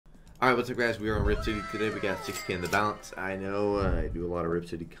Alright, what's up guys? We are on Rip City today. We got 6K in the balance. I know I do a lot of Rip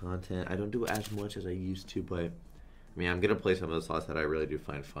City content. I don't do as much as I used to, but I mean, I'm going to play some of those slots that I really do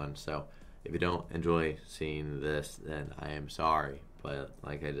find fun. So if you don't enjoy seeing this, then I am sorry. But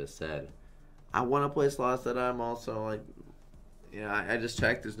like I just said, I want to play slots that I'm also like, I just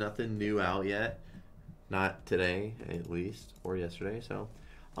checked. There's nothing new out yet. Not today, at least, or yesterday. So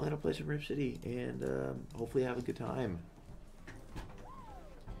I'm going to play some Rip City and hopefully have a good time.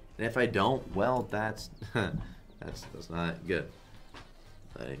 And if I don't, well, that's that's not good.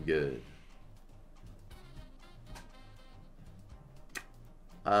 That ain't good.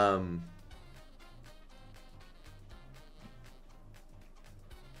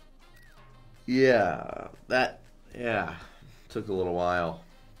 Yeah, took a little while.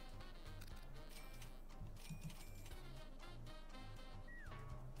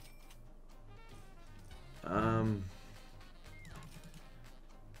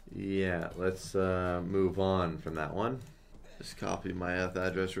 Yeah, let's move on from that one. Just copy my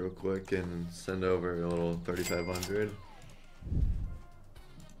address real quick and send over a little 3,500.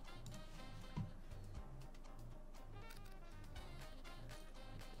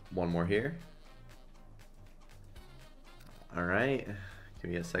 One more here. All right. Can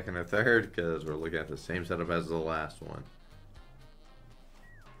we get second or third? Because we're looking at the same setup as the last one.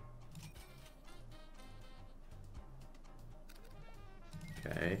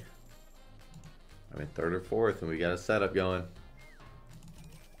 Okay. I mean, third or fourth, and we got a setup going.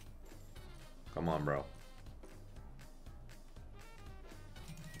 Come on, bro.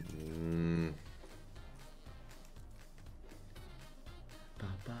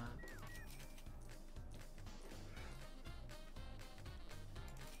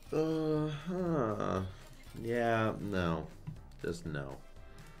 Yeah, no. Just no.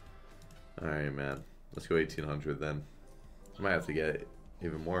 Alright, man. Let's go 1,800 then. I might have to get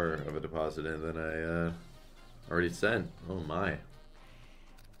even more of a deposit in than I already sent. Oh my.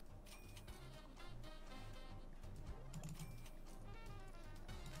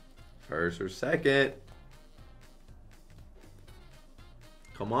 First or second.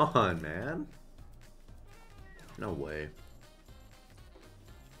 Come on, man. No way.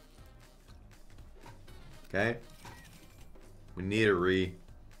 Okay. We need a re.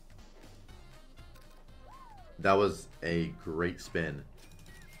 That was a great spin.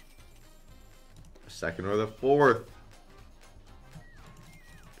 Second or the fourth.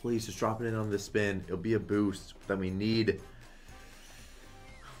 Please just drop it in on this spin. It'll be a boost that we need.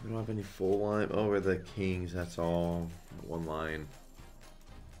 We don't have any full line. Oh, we're the kings. That's all. One line.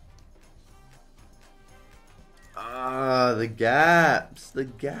 Ah, the gaps. The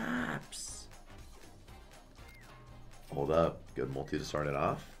gaps. Hold up. Good multi to start it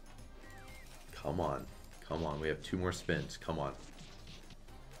off. Come on. Come on. We have two more spins. Come on.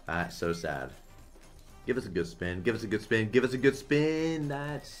 That's so sad. Give us a good spin. Give us a good spin. Give us a good spin.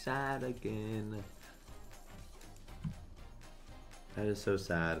 That's sad again. That is so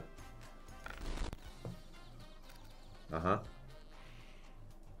sad. Uh-huh.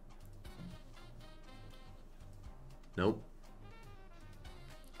 Nope.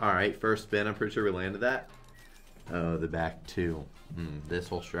 Alright, first spin. I'm pretty sure we landed that. Oh, the back two. This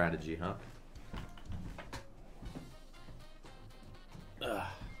whole strategy, huh? Ugh.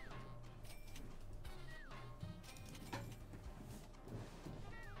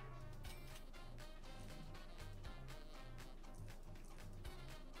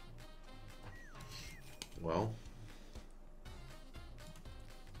 Well.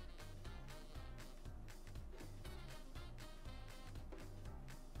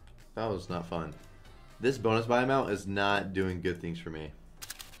 That was not fun. This bonus buy amount is not doing good things for me.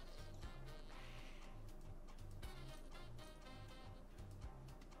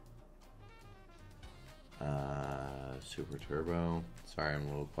 Super Turbo. Sorry, I'm a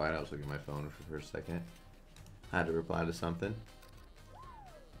little quiet. I was looking at my phone for a second. I had to reply to something.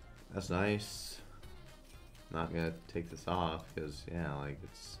 That's nice. Not gonna take this off because, yeah, like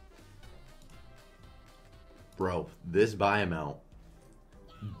it's. Bro, this buy amount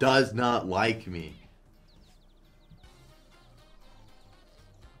does not like me.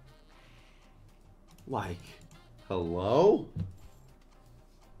 Like, hello?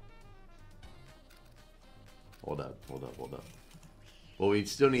 Hold up. Well, we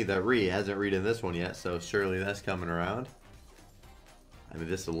still need that re. It hasn't read in this one yet, so surely that's coming around. I mean,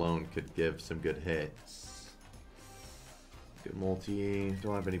 this alone could give some good hits. Good multi.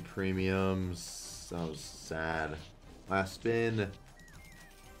 Don't have any premiums. That was sad. Last spin.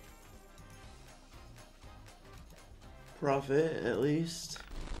 Profit, at least.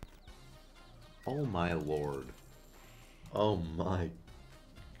 Oh my lord. Oh my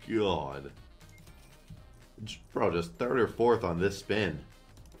God. Bro, just third or fourth on this spin.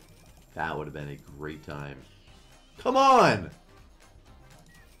 That would have been a great time. Come on!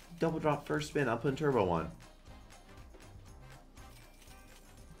 Double drop first spin. I'm putting turbo on.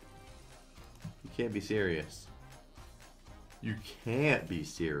 You can't be serious. You can't be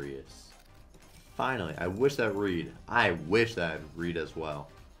serious. Finally, I wish that read. I wish that read as well.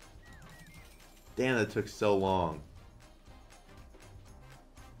 Damn, that took so long.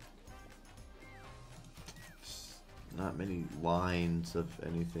 Not many lines of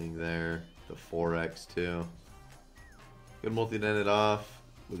anything there. The 4x too. Good multi to end it off.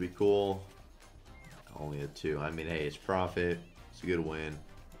 Would be cool. Only a 2. I mean, hey, it's profit. It's a good win.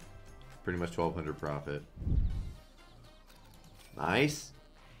 Pretty much 1,200 profit. Nice.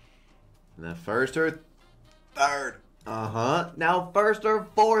 And then first or third. Now first or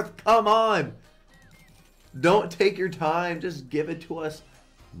fourth. Come on. Don't take your time. Just give it to us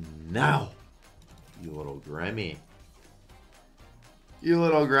now. You little Grammy. You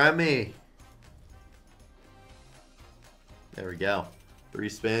little Grammy. There we go. 3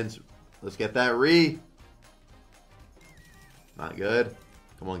 spins. Let's get that re. Not good.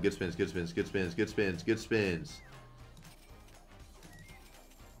 Come on, good spins, good spins, good spins, good spins, good spins.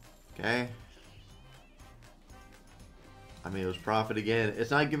 Okay. I mean, it was profit again.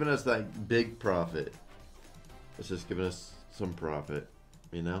 It's not giving us that big profit. It's just giving us some profit.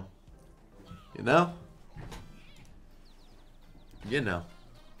 You know? You know? You know.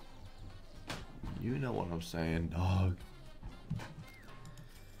 You know what I'm saying, dog.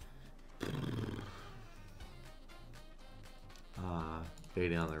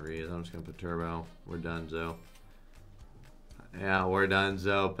 Fading on the reads. I'm just gonna put turbo. We're done, Zo. Yeah, we're done,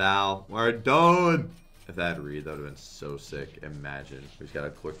 Zo, pal. We're done. If that had read, that would have been so sick. Imagine. We just got a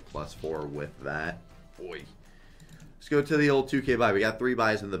quick +4 with that. Boy. Let's go to the old 2K buy. We got 3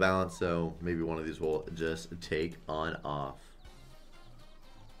 buys in the balance, so maybe one of these will just take on off.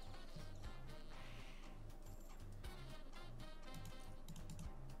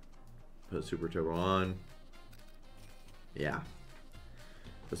 Put super turbo on. Yeah.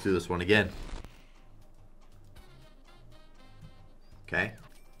 Let's do this one again. Okay.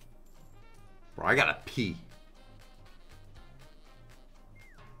 Bro, I gotta pee.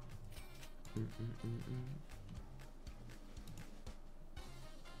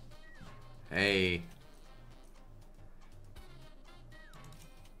 Hey.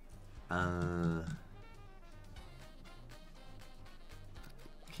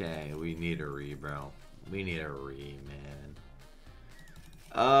 Okay, we need a re, bro. We need a re, man.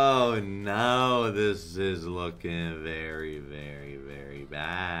 Oh no, this is looking very, very, very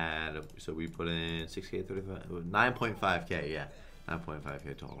bad. So we put in 6K, 35, 9.5K, yeah.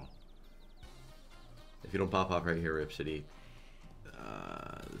 9.5K total. If you don't pop off right here, Rip City,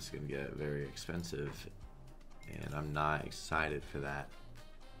 this is gonna get very expensive. And I'm not excited for that.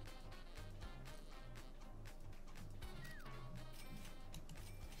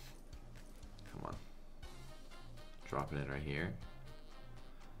 Come on. Dropping it right here.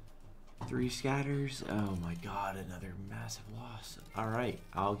 3 scatters. Oh my god, another massive loss. Alright,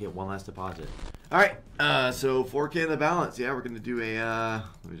 I'll get one last deposit. Alright, so 4K in the balance. Yeah, we're going to do a,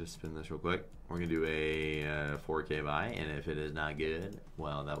 let me just spin this real quick. We're going to do a 4K buy, and if it is not good,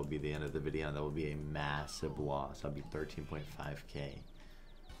 well, that will be the end of the video, and that will be a massive loss. That'll be 13.5K.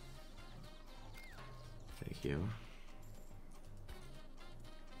 Thank you.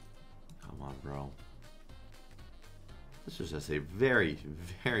 Come on, bro. This was just a very,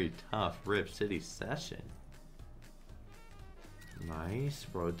 very tough Rip City session. Nice,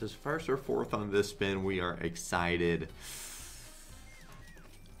 bro. Just first or fourth on this spin. We are excited.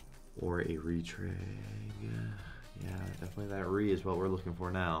 Or a retrade. Yeah, definitely that re is what we're looking for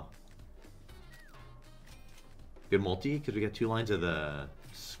now. Good multi, because we got 2 lines of the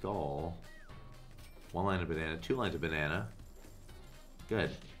skull. 1 line of banana, 2 lines of banana. Good.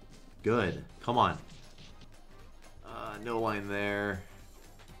 Good. Come on. No line there.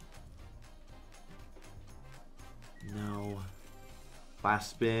 No. Last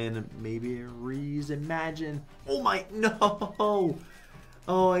spin. Maybe a Reese. Imagine. Oh my. No.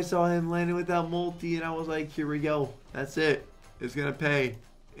 Oh, I saw him landing with that multi and I was like, here we go. That's it. It's going to pay.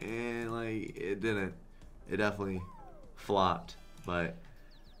 And like, it didn't. It definitely flopped. But,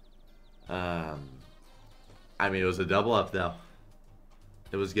 I mean, it was a double up though.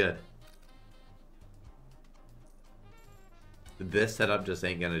 It was good. This setup just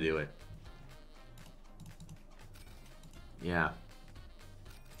ain't gonna do it. Yeah.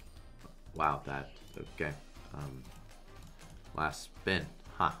 Wow, that, okay. Last spin,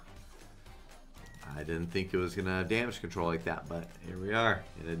 huh. I didn't think it was going to have damage control like that, but here we are,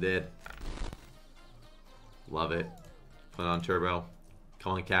 and it did. Love it. Put on turbo.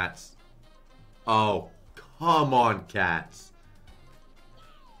 Come on, cats. Oh, come on, cats.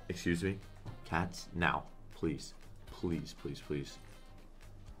 Excuse me? Cats? Now. Please. Please, please, please.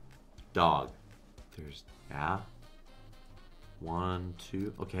 Dog. There's... Yeah. 1,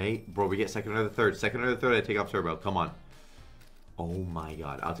 2... Okay. Bro, we get second or the third. Second or the third, I take off turbo. Come on. Oh my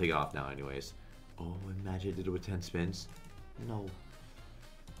god. I'll take it off now anyways. Oh, imagine I did it with 10 spins. No.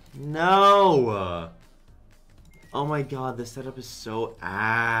 No! Oh my god, this setup is so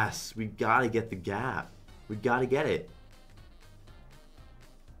ass. We gotta get the gap. We gotta get it.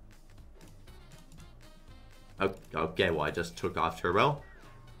 Okay, well, I just took off turbo.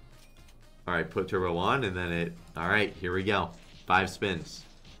 Alright, put turbo on, and then it... Alright, here we go. 5 spins.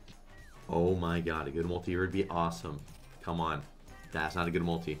 Oh my god, a good multi here would be awesome. Come on. That's not a good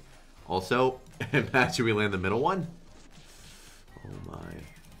multi. Also, imagine we land the middle one. Oh my.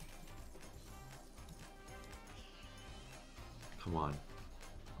 Come on.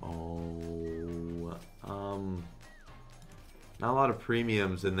 Oh. Not a lot of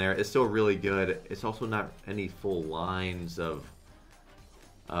premiums in there. It's still really good. It's also not any full lines of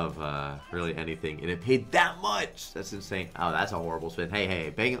really anything. And it paid that much. That's insane. Oh, that's a horrible spin. Hey, hey,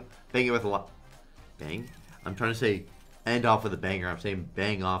 bang it with a lot. Bang? I'm trying to say end off with a banger. I'm saying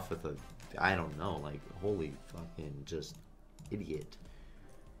bang off with a... I don't know. Like, holy fucking just idiot.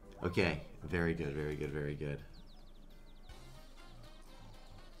 Okay. Very good, very good, very good.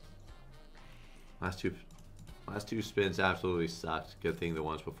 Last two spins absolutely sucked. Good thing the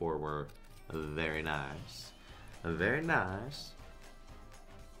ones before were very nice. Very nice.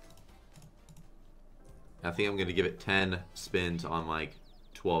 I think I'm going to give it 10 spins on like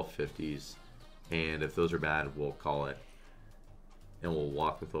 1250s. And if those are bad, we'll call it. And we'll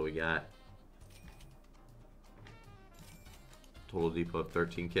walk with what we got. Total depot of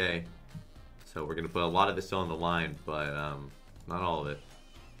 13K. So we're going to put a lot of this on the line, but not all of it.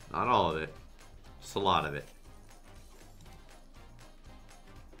 Not all of it. Just a lot of it.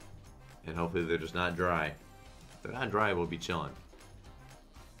 And hopefully they're just not dry. If they're not dry, we'll be chilling.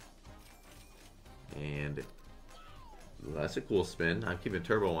 And well, that's a cool spin. I'm keeping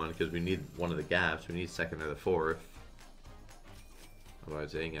turbo on because we need one of the gaps. We need second or the fourth.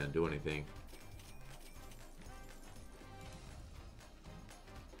 Otherwise, it ain't gonna do anything.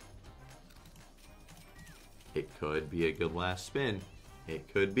 It could be a good last spin.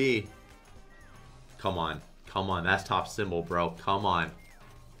 It could be. Come on. Come on. That's top symbol, bro. Come on.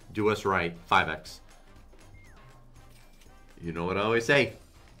 Do us right. 5x. You know what I always say.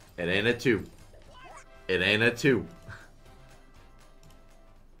 It ain't a 2. It ain't a 2.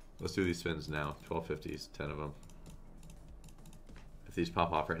 Let's do these spins now. 1250s. 10 of them. If these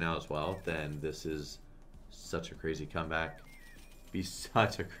pop off right now as well, then this is such a crazy comeback. Be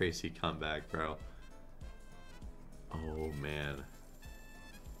such a crazy comeback, bro. Oh, man.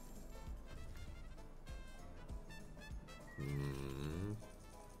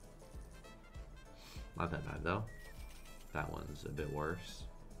 Not that bad, though. That one's a bit worse.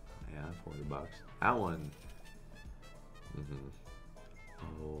 Yeah, 40 bucks. That one.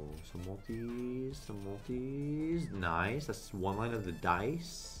 Oh, some multis, some multis. Nice. That's one line of the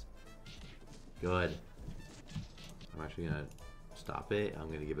dice. Good. I'm actually gonna stop it.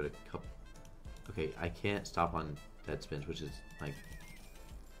 I'm gonna give it a couple. Okay, I can't stop on dead spins, which is like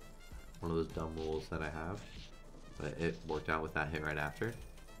one of those dumb rules that I have. But it worked out with that hit right after.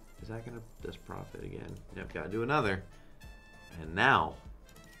 Is that gonna just profit again? Yep, gotta do another. And now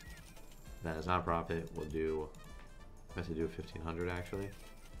that is not profit. We'll do. I have to do a 1500 actually.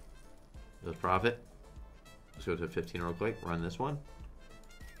 Let's profit. Let's go to 15 real quick. Run this one,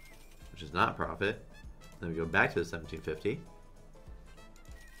 which is not profit. Then we go back to the 1750,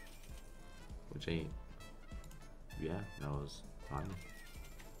 which ain't. Yeah, that was fine.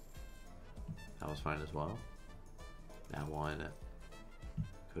 That was fine as well. That one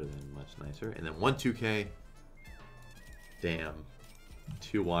could have been much nicer. And then 2K. Damn.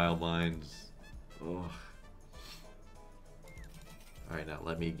 2 wild lines. Ugh. Alright, now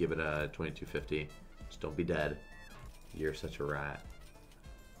let me give it a 2250. Just don't be dead. You're such a rat.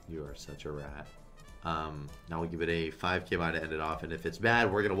 You are such a rat. Now we'll give it a 5K buy to end it off. And if it's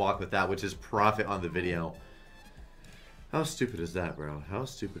bad, we're going to walk with that, which is profit on the video. How stupid is that, bro? How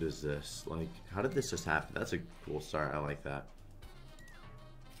stupid is this? Like, how did this just happen? That's a cool start. I like that.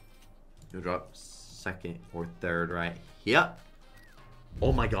 You'll drop second or third, right? Yep.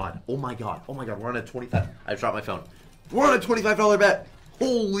 Oh my god. Oh my god. Oh my god. We're on a 25. I dropped my phone. We're on a $25 bet.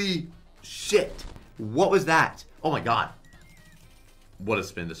 Holy shit. What was that? Oh my god. What a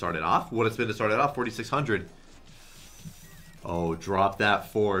spin to start it off. What a spin to start it off. 4,600. Oh, drop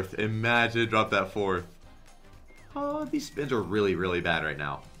that fourth. Imagine drop that fourth. Oh, these spins are really, really bad right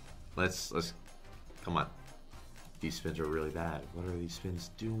now. Let's come on. These spins are really bad. What are these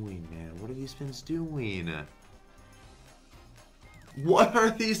spins doing, man? What are these spins doing? What are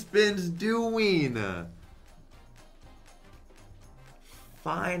these spins doing?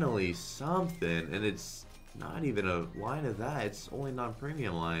 Finally something, and it's not even a line of that. It's only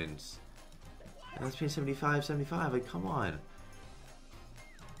non-premium lines. And that's paying 75, 75. Like, come on.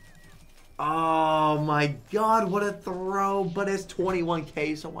 Oh my god, what a throw. But it's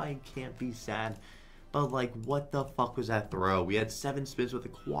 21k, so I can't be sad. But, like, what the fuck was that throw? We had 7 spins with a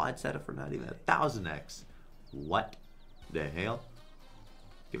quad setup for not even 1000x. What the hell?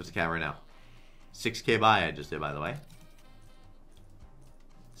 Give us a cat right now. 6k buy I just did, by the way.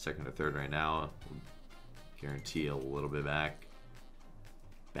 Second or third right now. Guarantee a little bit back.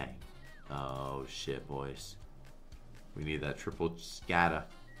 Bang. Oh, shit, boys. We need that triple scatter.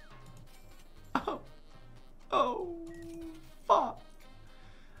 Oh. Oh. Fuck.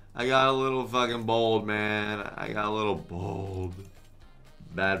 I got a little fucking bold, man. I got a little bold.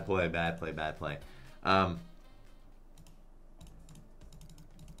 Bad play, bad play, bad play.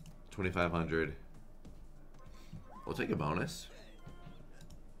 2,500. We'll take a bonus.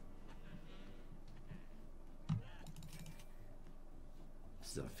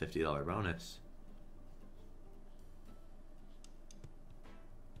 This is a $50 bonus.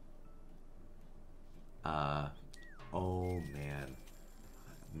 Oh man.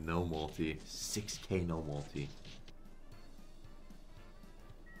 No multi. 6k no multi.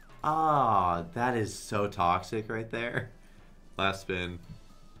 Ah, that is so toxic right there. Last spin.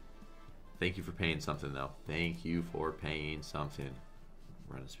 Thank you for paying something though. Thank you for paying something.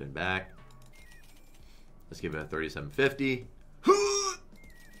 Run a spin back. Let's give it a 3750.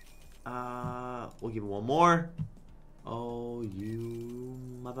 We'll give it one more. Oh, you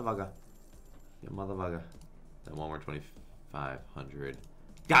motherfucker. You motherfucker. That one more 2,500.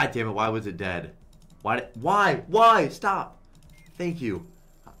 God damn it, why was it dead? Why? Stop. Thank you.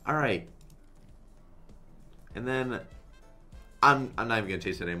 Alright. And then I'm not even gonna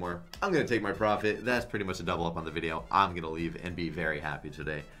chase it anymore. I'm gonna take my profit. That's pretty much a double up on the video. I'm gonna leave and be very happy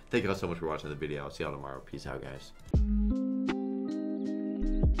today. Thank you all so much for watching the video. I'll see y'all tomorrow. Peace out, guys.